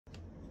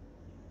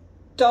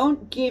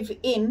Don't give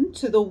in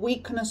to the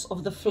weakness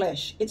of the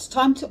flesh. It's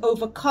time to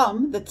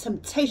overcome the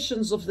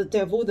temptations of the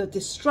devil, the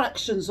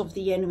distractions of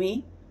the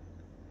enemy,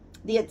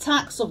 the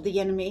attacks of the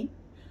enemy.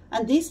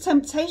 And these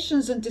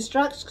temptations and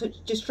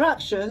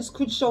distractions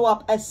could show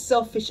up as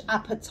selfish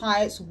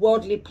appetites,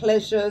 worldly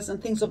pleasures,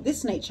 and things of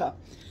this nature.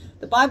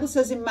 The Bible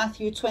says in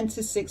Matthew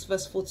 26,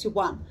 verse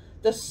 41,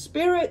 the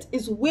spirit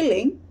is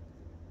willing,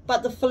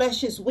 but the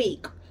flesh is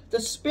weak.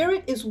 The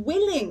spirit is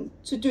willing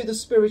to do the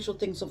spiritual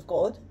things of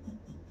God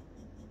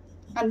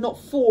and not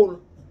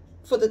fall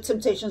for the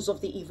temptations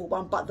of the evil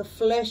one, but the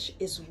flesh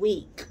is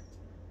weak.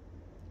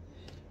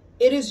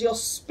 It is your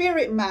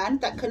spirit man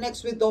that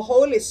connects with the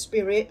Holy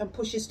Spirit and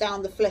pushes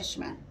down the flesh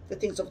man, the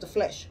things of the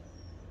flesh.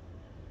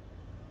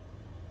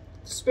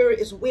 The spirit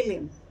is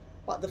willing,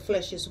 but the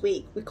flesh is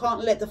weak. We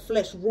can't let the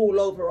flesh rule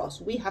over us.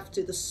 We have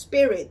to, the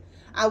spirit,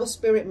 our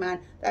spirit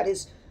man that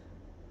is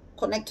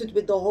connected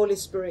with the Holy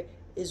Spirit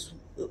is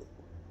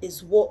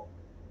what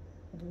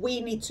we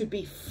need to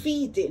be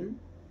feeding,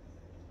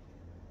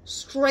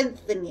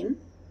 strengthening,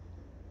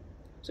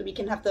 so we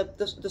can have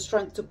the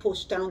strength to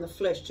push down the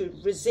flesh, to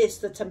resist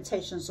the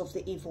temptations of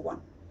the evil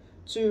one,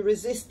 to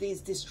resist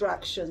these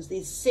distractions,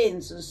 these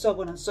sins, and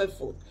so on and so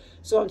forth.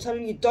 So I'm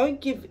telling you,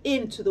 don't give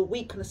in to the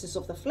weaknesses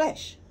of the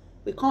flesh.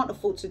 We can't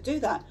afford to do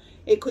that.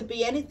 It could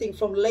be anything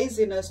from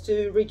laziness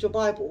to read your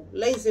Bible,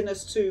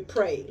 laziness to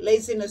pray,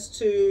 laziness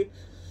to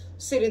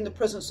sit in the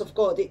presence of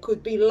God. It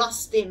could be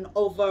lusting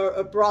over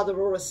a brother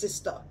or a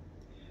sister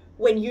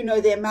when you know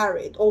they're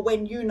married, or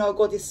when you know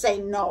God is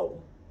saying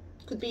no.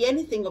 Could be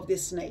anything of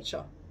this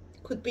nature.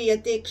 It could be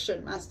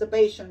addiction,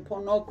 masturbation,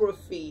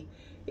 pornography.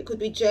 It could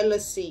be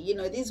jealousy. You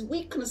know, these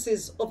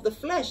weaknesses of the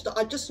flesh that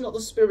are just not the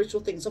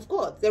spiritual things of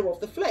God. They're of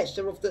the flesh.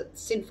 They're of the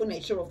sinful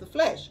nature of the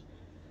flesh.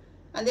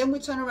 And then we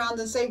turn around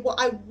and say, well,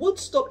 I would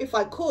stop if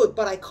I could,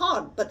 but I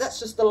can't. But that's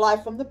just the lie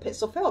from the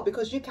pits of hell,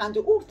 because you can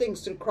do all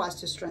things through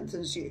Christ who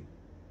strengthens you.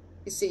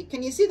 You see,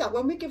 can you see that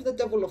when we give the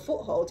devil a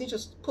foothold, he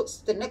just puts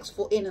the next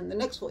foot in and the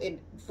next foot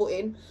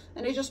in,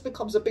 and it just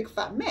becomes a big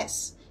fat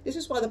mess. This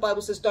is why the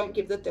Bible says don't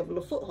give the devil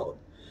a foothold.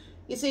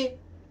 You see,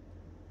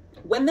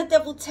 when the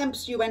devil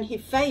tempts you and he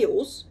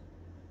fails,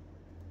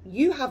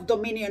 you have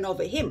dominion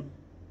over him.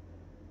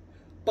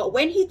 But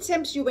when he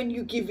tempts you and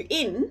you give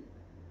in,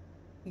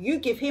 you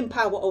give him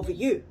power over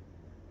you.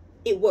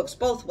 It works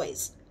both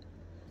ways.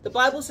 The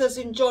Bible says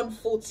in John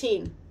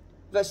 14,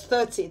 verse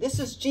 30, this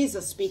is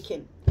Jesus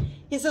speaking.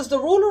 He says, the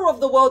ruler of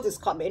the world is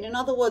coming. In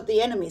other words,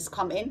 the enemy is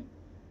coming.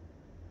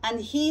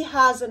 And he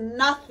has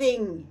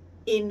nothing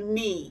in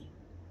me.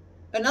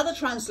 Another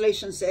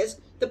translation says,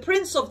 the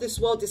prince of this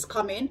world is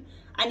coming,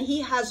 and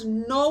he has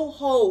no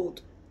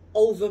hold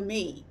over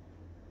me.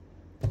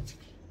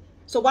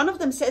 So one of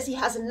them says he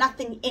has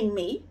nothing in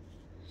me.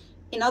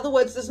 In other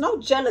words, there's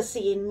no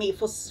jealousy in me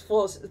for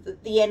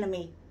the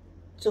enemy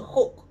to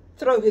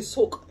throw his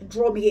hook and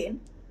draw me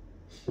in.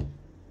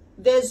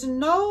 There's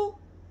no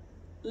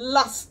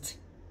lust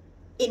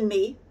in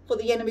me for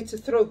the enemy to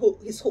throw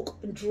his hook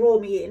and draw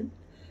me in.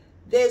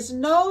 There's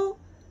no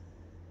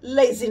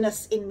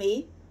laziness in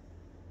me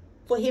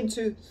for him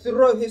to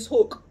throw his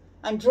hook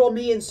and draw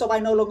me in so I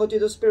no longer do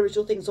the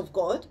spiritual things of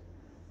God.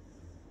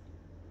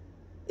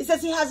 It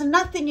says he has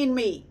nothing in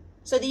me.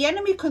 So the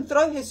enemy can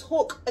throw his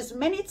hook as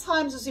many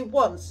times as he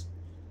wants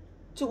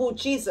toward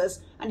Jesus,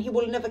 and he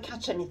will never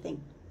catch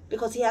anything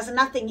because he has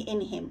nothing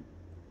in him.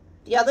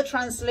 The other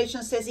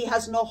translation says he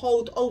has no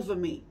hold over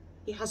me.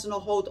 He has no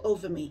hold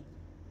over me.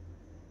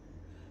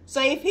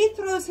 So if he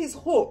throws his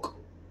hook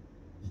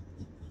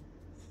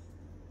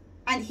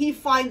and he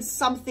finds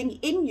something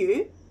in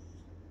you,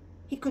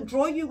 he can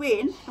draw you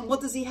in, and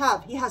what does he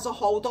have? He has a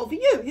hold over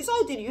you. He's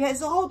holding you. He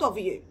has a hold over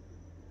you.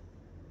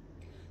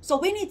 So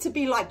we need to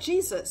be like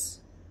Jesus,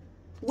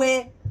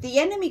 where the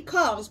enemy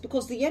comes,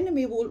 because the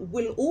enemy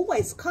will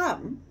always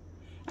come,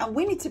 and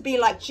we need to be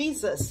like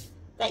Jesus,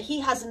 that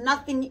he has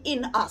nothing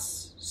in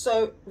us.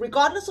 So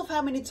regardless of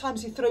how many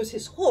times he throws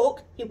his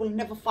hook, he will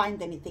never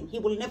find anything. He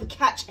will never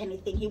catch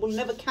anything. He will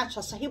never catch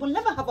us. So he will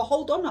never have a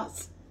hold on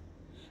us.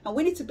 And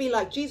we need to be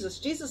like Jesus.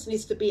 Jesus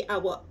needs to be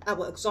our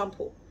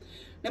example.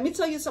 Let me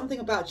tell you something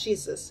about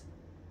Jesus.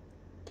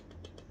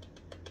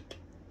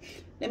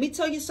 Let me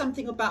tell you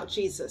something about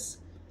Jesus.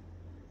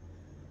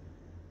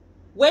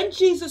 When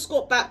Jesus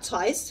got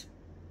baptized,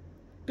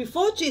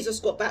 before Jesus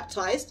got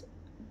baptized,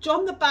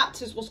 John the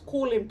Baptist was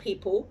calling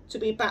people to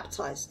be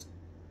baptized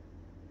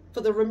for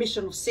the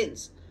remission of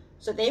sins.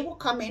 So they were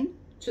coming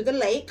to the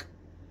lake.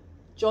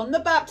 John the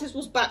Baptist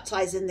was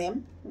baptizing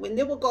them when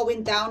they were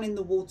going down in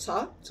the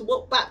water. So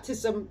what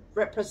baptism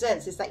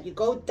represents is that you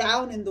go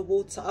down in the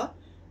water,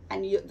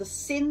 and the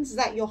sins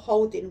that you're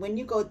holding, when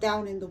you go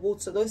down in the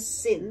water, those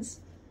sins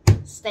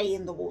stay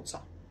in the water.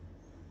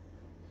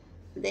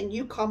 And then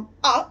you come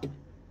up,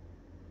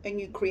 a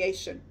new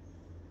creation.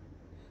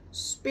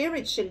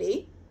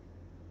 Spiritually,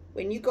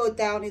 when you go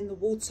down in the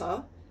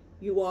water,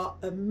 you are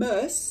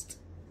immersed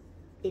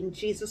in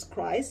Jesus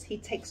Christ. He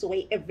takes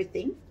away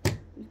everything.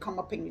 You come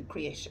up a new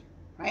creation,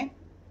 right?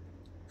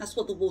 That's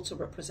what the water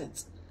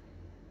represents.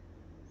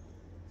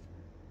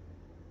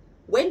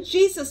 When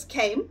Jesus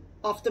came,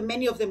 after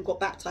many of them got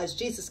baptized,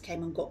 Jesus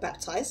came and got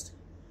baptized.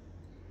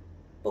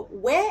 But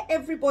where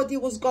everybody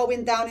was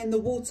going down in the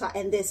water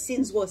and their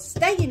sins were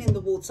staying in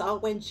the water,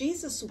 when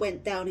Jesus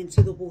went down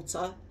into the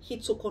water, he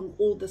took on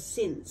all the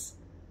sins.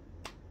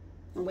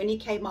 And when he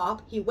came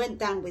up, he went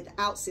down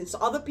without sin. So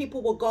other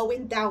people were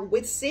going down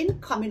with sin,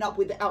 coming up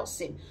without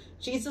sin.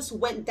 Jesus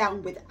went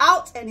down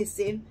without any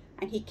sin,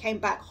 and he came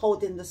back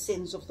holding the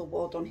sins of the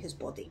world on his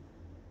body.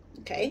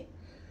 Okay?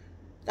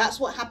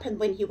 That's what happened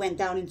when he went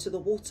down into the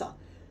water.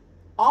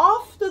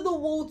 After the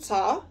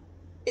water,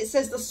 it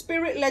says the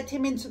Spirit led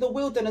him into the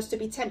wilderness to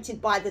be tempted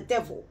by the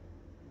devil.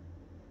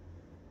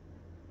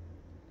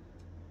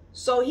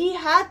 So he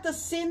had the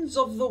sins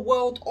of the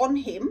world on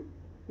him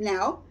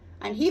now,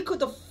 and he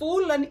could have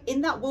fallen in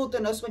that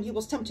wilderness when he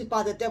was tempted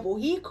by the devil.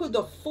 He could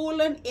have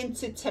fallen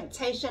into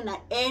temptation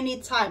at any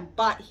time,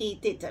 but he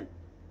didn't.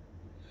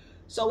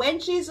 So when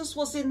Jesus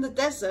was in the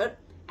desert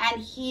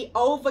and he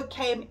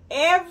overcame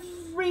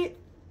every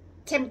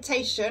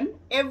temptation,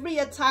 every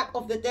attack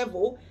of the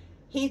devil,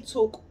 he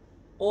took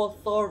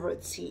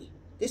authority.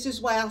 This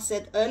is why I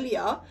said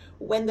earlier,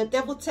 when the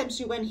devil tempts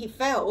you, when he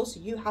fails,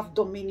 you have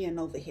dominion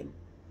over him.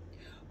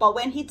 But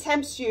when he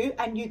tempts you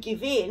and you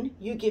give in,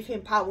 you give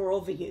him power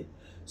over you.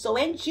 So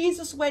when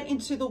Jesus went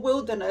into the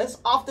wilderness,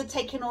 after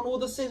taking on all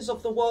the sins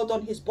of the world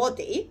on his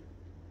body,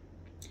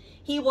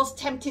 he was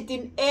tempted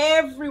in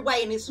every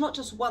way. And it's not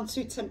just 1,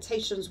 2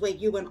 temptations where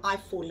you and I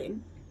fall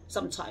in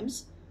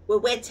sometimes, where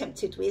we're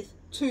tempted with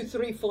 2,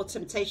 3, 4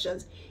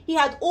 temptations. He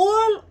had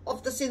all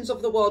of the sins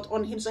of the world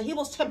on him. So he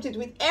was tempted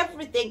with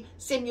everything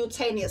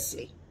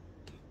simultaneously,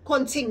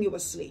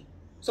 continuously.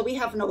 So we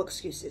have no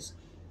excuses,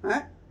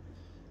 right?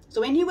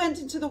 So when he went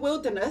into the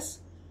wilderness,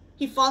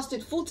 he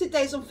fasted 40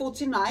 days and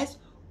 40 nights.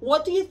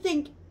 What do you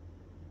think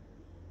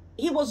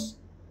he was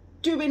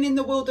doing in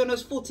the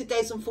wilderness 40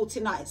 days and 40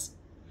 nights?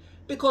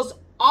 Because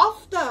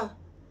after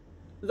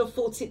the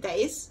 40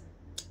 days,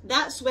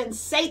 that's when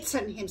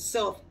Satan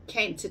himself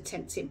came to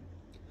tempt him.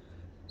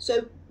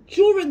 So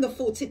during the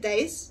 40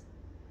 days,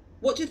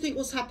 what do you think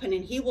was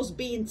happening? He was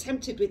being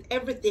tempted with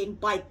everything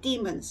by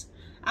demons.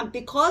 And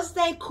because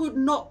they could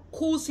not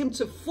cause him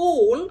to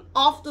fall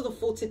after the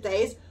 40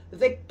 days,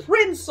 the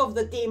prince of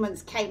the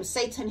demons came,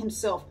 Satan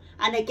himself.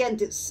 And again,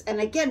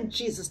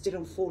 Jesus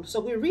didn't fall. So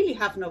we really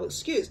have no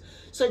excuse.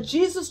 So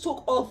Jesus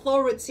took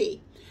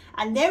authority.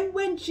 And then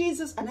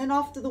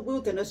after the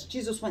wilderness,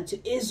 Jesus went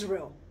to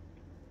Israel.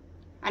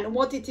 And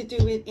what did he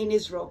do in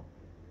Israel?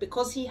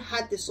 Because he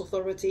had this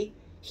authority,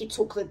 he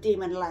took the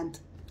demon land.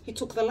 He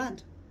took the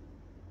land.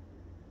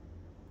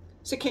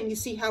 So can you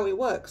see how it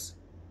works?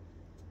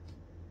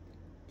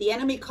 The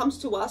enemy comes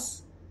to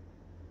us.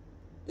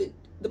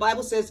 The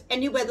Bible says,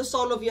 anywhere the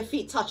sole of your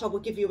feet touch, I will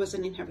give you as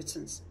an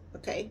inheritance.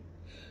 Okay?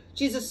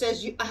 Jesus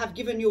says, I have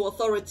given you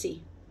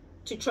authority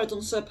to tread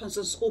on serpents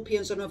and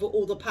scorpions and over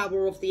all the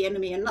power of the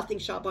enemy, and nothing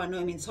shall by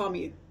no means harm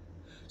you.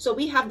 So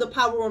we have the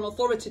power and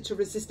authority to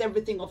resist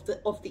everything of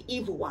the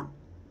evil one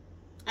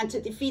and to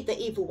defeat the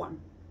evil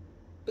one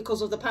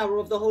because of the power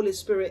of the Holy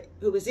Spirit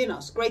who is in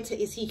us. Greater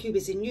is he who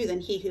is in you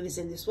than he who is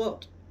in this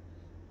world.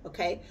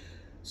 Okay?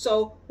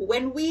 So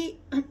when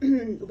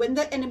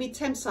the enemy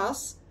tempts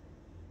us,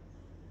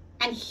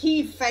 and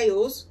he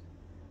fails,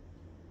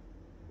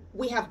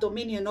 we have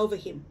dominion over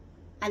him.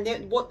 And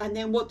then what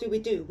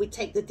do? We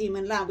take the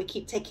demon land. We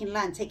keep taking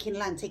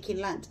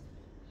land.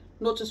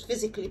 Not just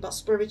physically, but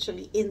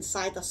spiritually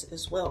inside us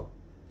as well.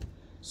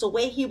 So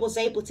where he was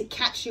able to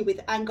catch you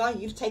with anger,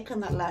 you've taken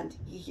that land.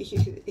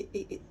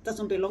 It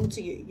doesn't belong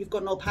to you. You've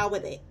got no power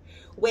there.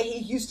 Where he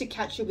used to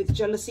catch you with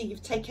jealousy,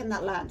 you've taken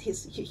that land.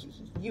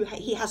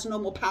 He has no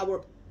more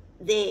power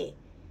there.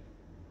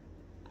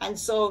 And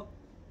so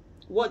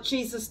what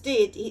Jesus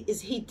did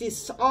is he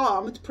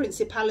disarmed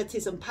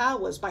principalities and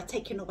powers by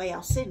taking away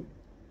our sin.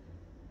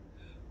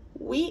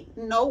 We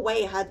no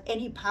way had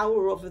any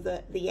power over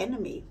the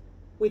enemy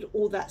with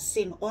all that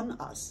sin on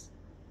us.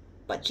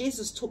 But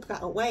Jesus took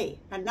that away.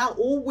 And now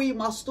all we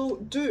must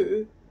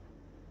do,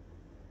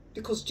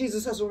 because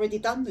Jesus has already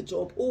done the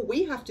job, all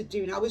we have to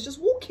do now is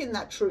just walk in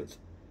that truth.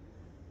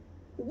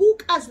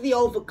 Walk as the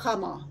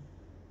overcomer.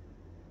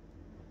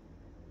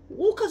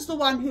 Walk as the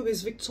one who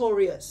is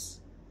victorious.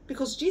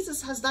 Because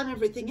Jesus has done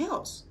everything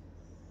else.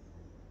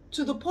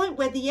 To the point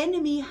where the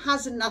enemy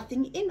has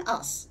nothing in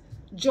us.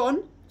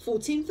 John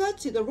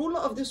 14:30, the ruler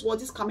of this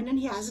world is coming and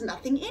he has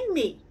nothing in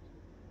me.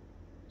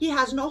 He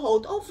has no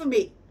hold over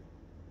me.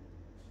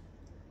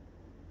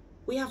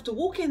 We have to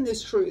walk in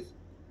this truth.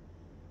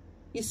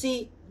 You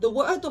see, the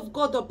word of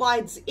God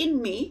abides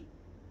in me,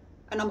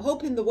 and I'm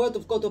hoping the word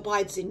of God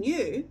abides in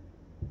you.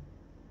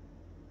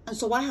 And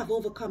so I have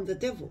overcome the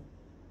devil.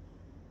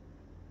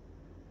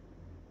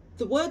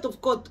 The word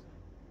of God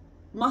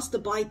must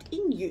abide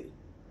in you.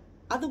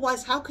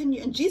 Otherwise, how can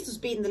you, and Jesus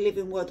being the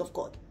living word of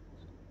God.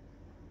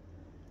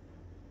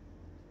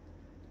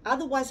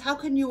 Otherwise, how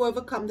can you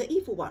overcome the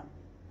evil one?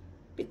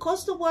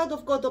 Because the word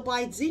of God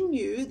abides in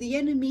you, the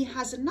enemy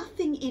has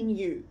nothing in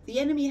you. The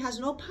enemy has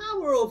no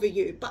power over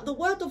you, but the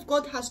word of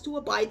God has to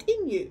abide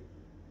in you.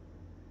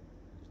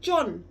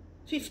 John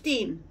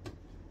 15,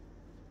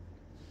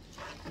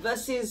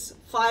 verses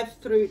 5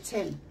 through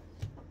 10.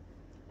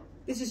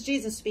 This is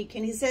Jesus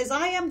speaking. He says,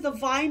 I am the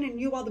vine and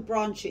you are the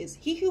branches.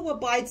 He who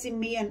abides in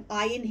me and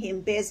I in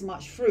him bears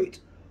much fruit.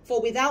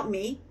 For without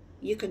me,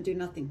 you can do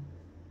nothing.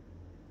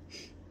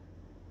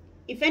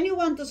 If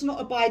anyone does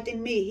not abide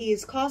in me, he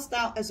is cast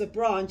out as a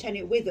branch and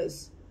it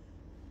withers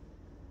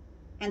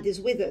and is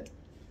withered.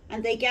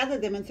 And they gather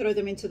them and throw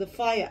them into the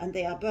fire and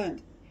they are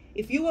burned.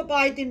 If you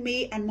abide in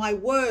me and my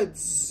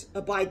words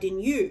abide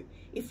in you,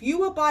 if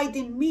you abide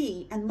in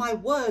me and my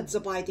words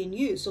abide in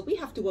you. So we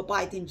have to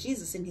abide in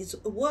Jesus, and his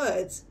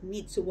words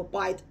need to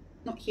abide,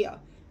 not here,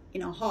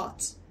 in our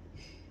hearts.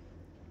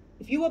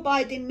 If you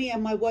abide in me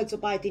and my words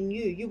abide in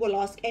you, you will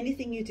ask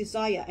anything you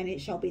desire and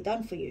it shall be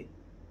done for you.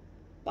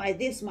 By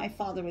this my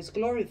Father is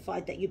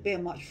glorified, that you bear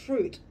much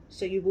fruit,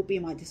 so you will be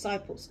my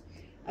disciples.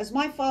 As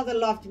my Father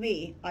loved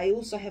me, I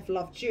also have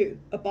loved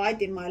you.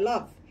 Abide in my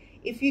love.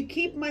 If you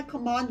keep my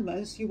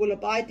commandments, you will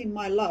abide in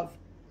my love.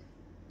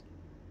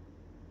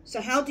 So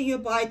how do you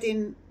abide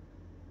in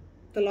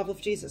the love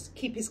of Jesus?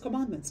 Keep his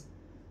commandments.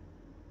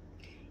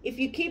 If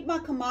you keep my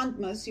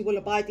commandments, you will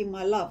abide in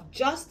my love,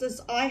 just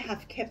as I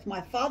have kept my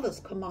Father's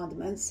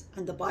commandments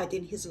and abide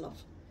in his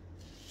love.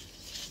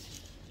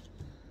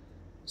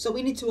 So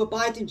we need to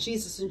abide in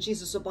Jesus and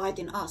Jesus abide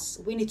in us.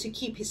 We need to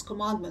keep his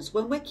commandments.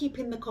 When we're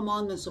keeping the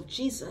commandments of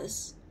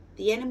Jesus,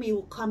 the enemy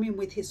will come in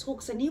with his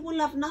hooks and he will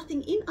have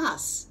nothing in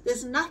us.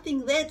 There's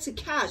nothing there to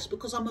catch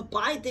because I'm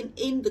abiding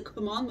in the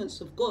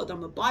commandments of God.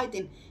 I'm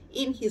abiding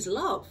in his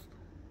love.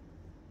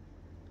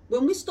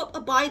 When we stop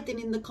abiding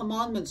in the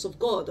commandments of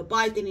God,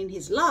 abiding in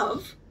his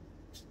love,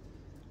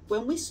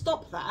 when we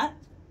stop that,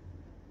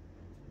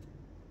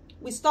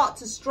 we start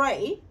to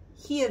stray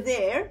here,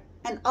 there,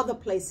 and other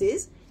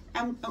places,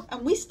 and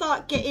we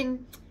start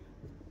getting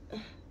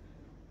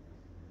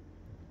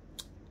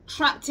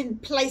trapped in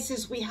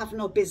places we have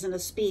no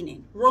business being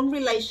in. Wrong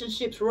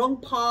relationships, wrong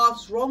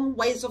paths, wrong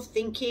ways of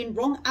thinking,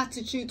 wrong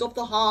attitude of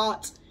the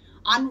heart,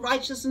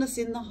 unrighteousness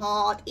in the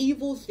heart,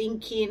 evil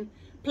thinking,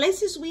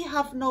 places we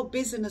have no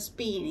business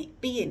being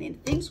in,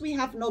 things we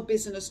have no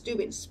business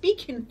doing,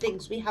 speaking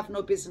things we have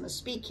no business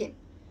speaking.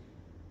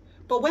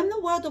 But when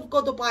the word of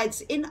God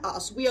abides in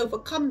us, we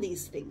overcome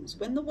these things.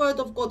 When the word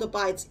of God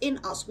abides in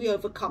us, we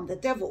overcome the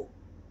devil.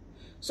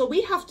 So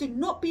we have to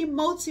not be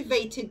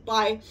motivated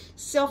by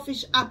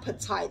selfish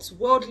appetites,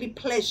 worldly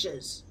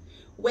pleasures,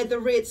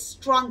 whether it's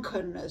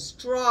drunkenness,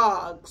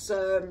 drugs,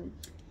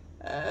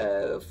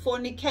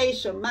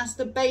 fornication,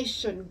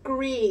 masturbation,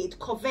 greed,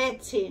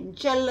 coveting,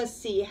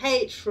 jealousy,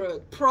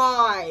 hatred,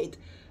 pride,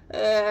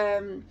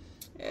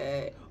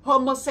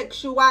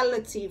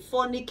 homosexuality,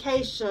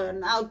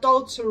 fornication,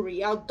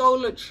 adultery,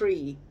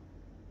 idolatry.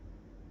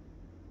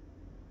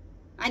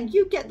 And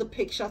you get the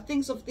picture,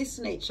 things of this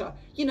nature.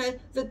 You know,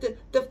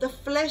 the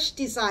flesh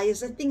desires,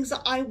 the things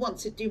that I want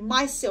to do,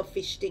 my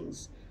selfish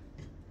things.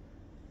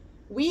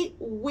 We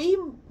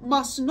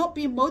must not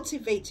be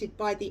motivated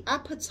by the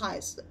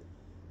appetites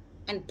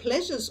and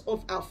pleasures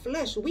of our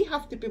flesh. We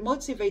have to be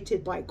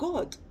motivated by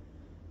God.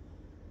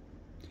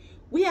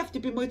 We have to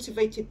be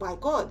motivated by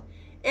God.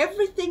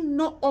 Everything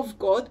not of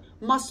God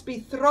must be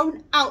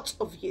thrown out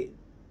of you.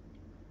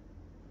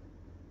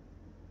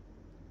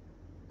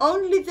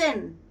 Only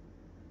then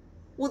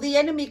will the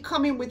enemy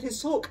come in with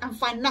his hook and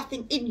find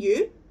nothing in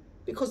you,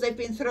 because they've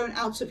been thrown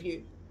out of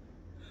you.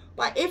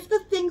 But if the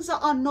things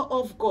that are not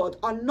of God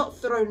are not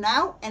thrown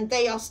out and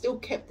they are still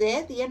kept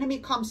there, the enemy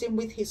comes in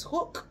with his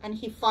hook and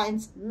he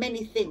finds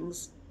many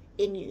things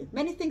in you,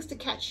 many things to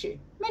catch you,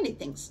 many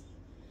things.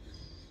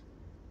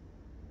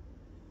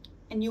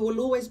 And you will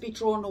always be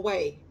drawn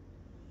away.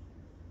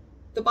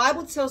 The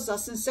Bible tells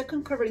us in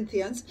 2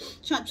 Corinthians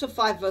chapter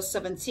 5 verse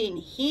 17,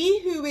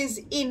 he who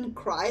is in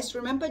Christ,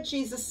 remember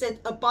Jesus said,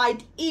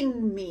 abide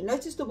in me.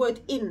 Notice the word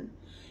in.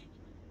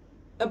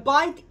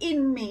 Abide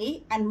in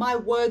me and my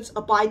words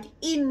abide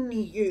in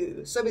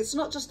you. So it's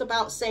not just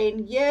about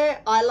saying, yeah,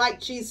 I like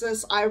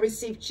Jesus, I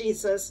receive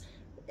Jesus,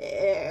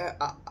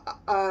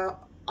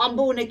 I'm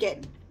born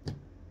again,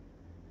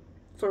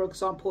 for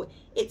example.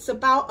 It's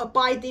about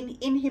abiding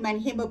in him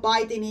and him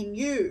abiding in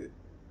you.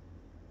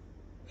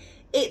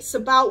 It's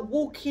about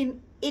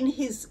walking in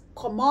his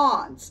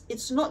commands.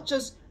 It's not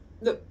just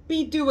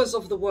be doers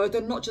of the word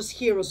and not just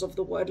hearers of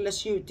the word,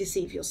 lest you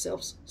deceive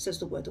yourselves, says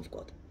the word of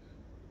God.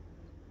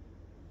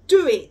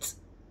 Do it,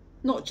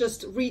 not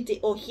just read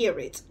it or hear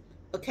it.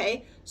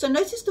 Okay, so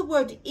notice the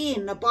word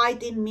in,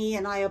 abide in me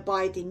and I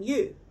abide in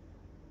you.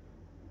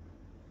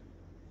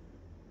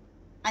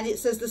 And it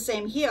says the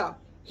same here.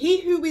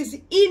 He who is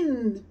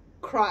in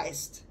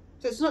Christ.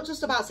 So it's not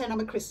just about saying I'm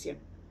a Christian,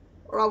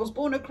 or I was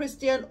born a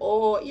Christian,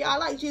 or yeah, I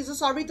like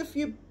Jesus, I read a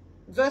few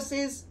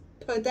verses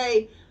per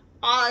day,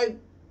 I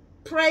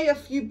pray a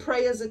few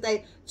prayers a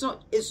day.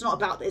 It's not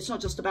about that. It's not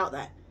just about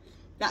that.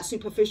 That's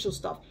superficial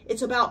stuff.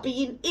 It's about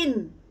being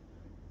in.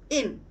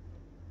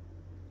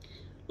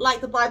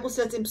 Like the Bible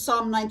says in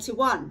Psalm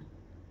 91,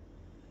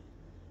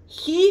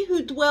 he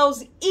who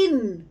dwells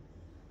in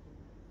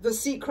the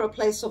secret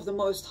place of the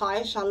Most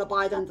High shall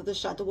abide under the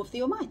shadow of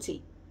the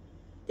Almighty.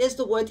 There's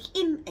the word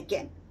in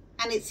again,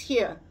 and it's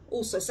here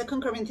also,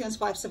 2 Corinthians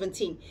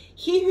 5:17.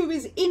 He who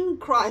is in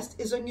Christ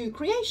is a new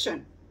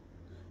creation.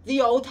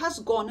 The old has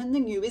gone and the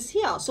new is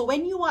here. So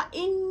when you are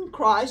in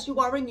Christ, you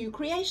are a new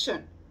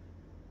creation.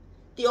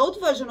 The old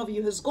version of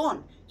you has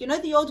gone. You know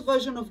the old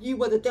version of you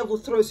where the devil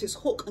throws his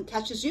hook and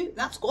catches you?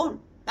 That's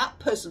gone. That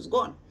person's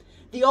gone.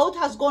 The old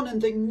has gone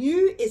and the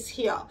new is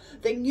here.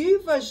 The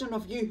new version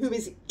of you who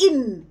is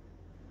in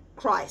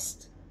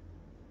Christ.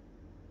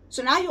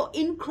 So now you're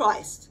in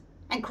Christ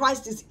and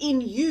Christ is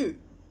in you.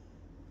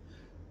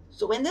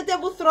 So when the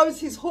devil throws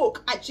his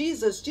hook at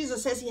Jesus,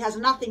 Jesus says he has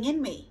nothing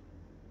in me.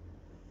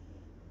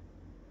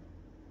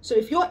 So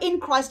if you're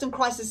in Christ and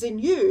Christ is in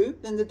you,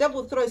 then the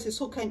devil throws his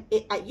hook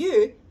at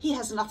you, he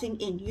has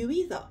nothing in you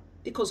either,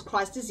 because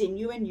Christ is in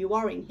you and you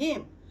are in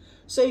him.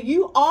 So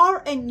you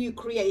are a new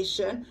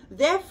creation,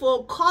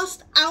 therefore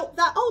cast out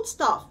that old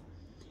stuff.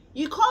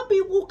 You can't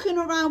be walking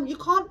around, you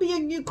can't be a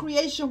new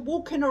creation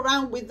walking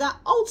around with that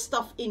old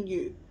stuff in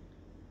you.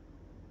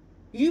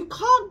 You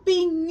can't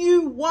be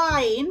new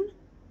wine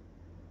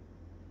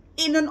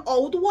in an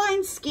old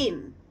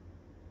wineskin.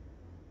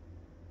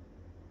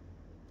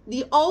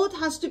 The old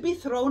has to be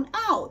thrown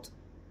out.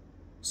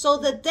 So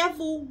the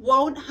devil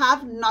won't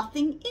have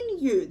nothing in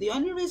you. The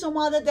only reason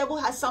why the devil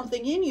has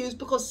something in you is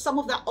because some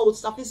of that old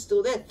stuff is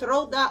still there.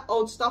 Throw that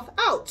old stuff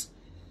out.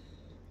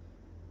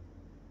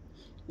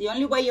 The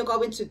only way you're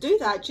going to do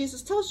that,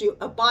 Jesus tells you,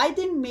 abide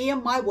in me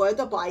and my word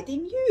abide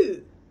in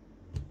you.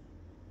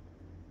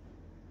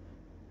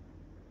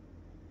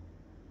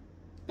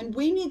 And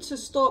we need to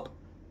stop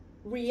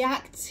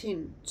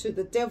reacting to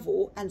the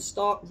devil and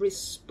start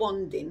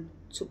responding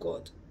to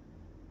God.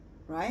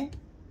 Right?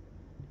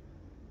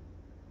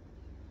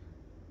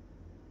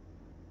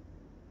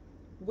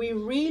 We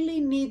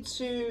really need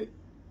to,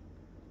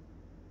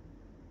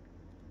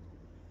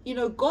 you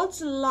know,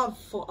 God's love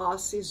for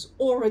us is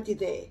already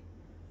there.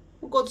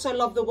 God so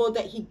loved the world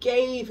that he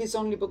gave his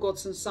only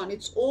begotten son.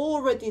 It's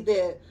already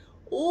there.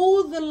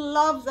 All the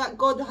love that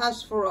God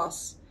has for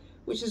us,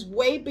 which is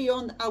way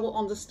beyond our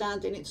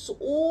understanding, it's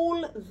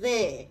all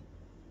there.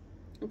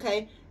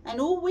 Okay? And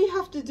all we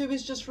have to do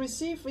is just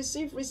receive,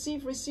 receive,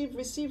 receive, receive,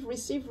 receive,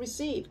 receive,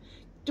 receive.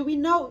 Do we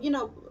know, you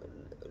know,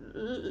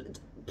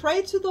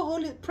 pray to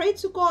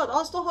God,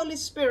 ask the Holy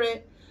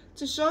Spirit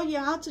to show you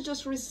how to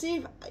just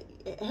receive.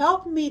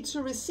 Help me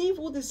to receive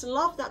all this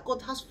love that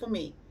God has for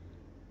me,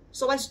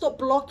 so I stop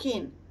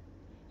blocking.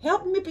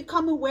 Help me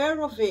become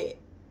aware of it.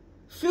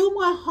 Fill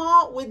my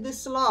heart with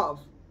this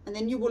love, and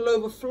then you will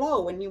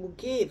overflow and you will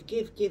give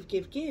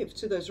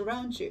to those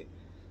around you.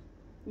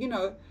 You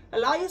know,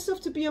 allow yourself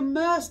to be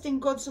immersed in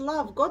God's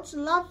love. God's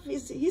love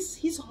is,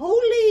 he's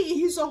holy.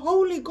 He's a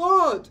holy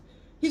God.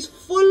 He's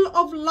full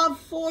of love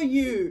for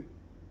you.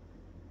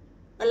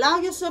 Allow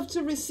yourself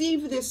to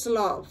receive this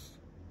love.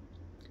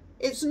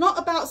 It's not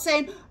about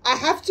saying, I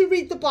have to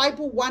read the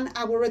Bible 1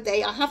 hour a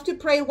day. I have to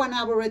pray 1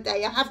 hour a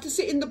day. I have to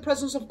sit in the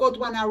presence of God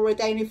 1 hour a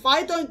day. And if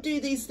I don't do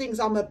these things,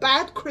 I'm a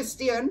bad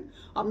Christian.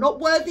 I'm not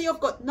worthy of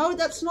God. No,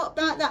 that's not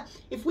about that.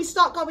 If we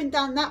start going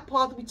down that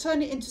path, we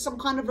turn it into some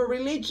kind of a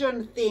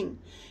religion thing.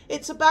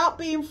 It's about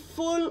being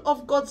full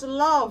of God's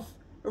love.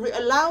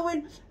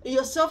 Allowing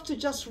yourself to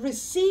just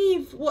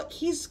receive what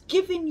he's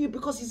giving you,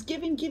 because he's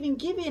giving.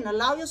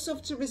 Allow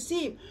yourself to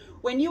receive.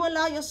 When you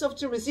allow yourself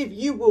to receive,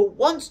 you will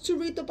want to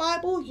read the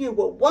Bible, you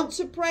will want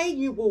to pray,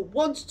 you will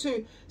want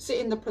to sit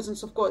in the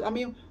presence of God. I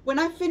mean, when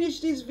I finish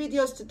these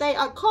videos today,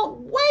 I can't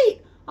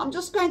wait. I'm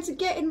just going to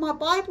get in my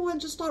Bible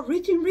and just start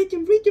reading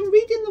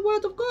the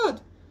Word of God.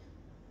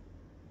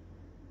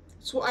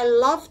 It's what I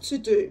love to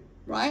do,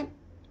 right?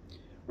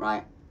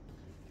 Right.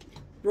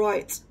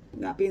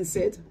 That being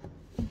said,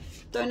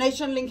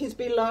 donation link is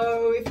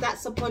below if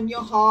that's upon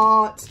your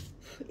heart.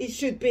 It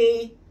should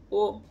be,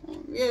 or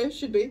yeah, it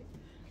should be.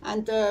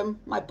 And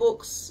my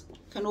books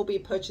can all be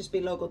purchased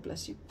below. God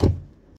bless you.